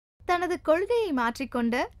தனது கொள்கையை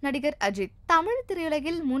மாற்றிக்கொண்ட நடிகர் அஜித். தமிழ்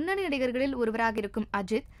திரையுலகில் முன்னணி நடிகர்களில் ஒருவராக இருக்கும்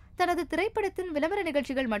அஜித் தனது திரைப்படத்தின் விளம்பர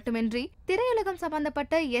நிகழ்ச்சிகள் மட்டுமின்றி திரையுலகம்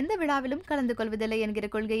சம்பந்தப்பட்ட எந்த விழாவிலும் கலந்து கொள்வதில்லை என்கிற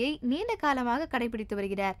கொள்கையை நீண்ட காலமாக கடைபிடித்து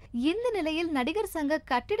வருகிறார். இந்த நிலையில் நடிகர் சங்க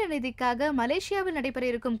கட்டிட நிதிக்காக மலேசியாவில் நடைபெற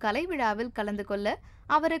இருக்கும் கலை விழாவில் கலந்து கொள்ள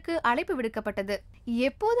அவருக்கு அழைப்பு விடுக்கப்பட்டது.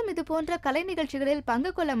 எப்போதும் இது போன்ற கலை நிகழ்ச்சிகளில்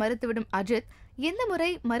பங்கு கொள்ள மறுத்துவிடும் அஜித் இந்த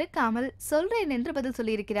முறை மறுக்காமல் சொல்றேன் என்று பதில்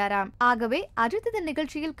சொல்லியிருக்கிறாராம். ஆகவே அஜித் இந்த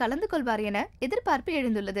நிகழ்ச்சியில் கலந்து கொள்வார் என எதிர்பார்ப்பு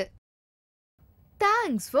எழுந்துள்ளது.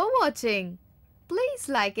 Thanks for watching. Please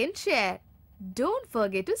like and share. Don't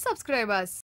forget to subscribe us.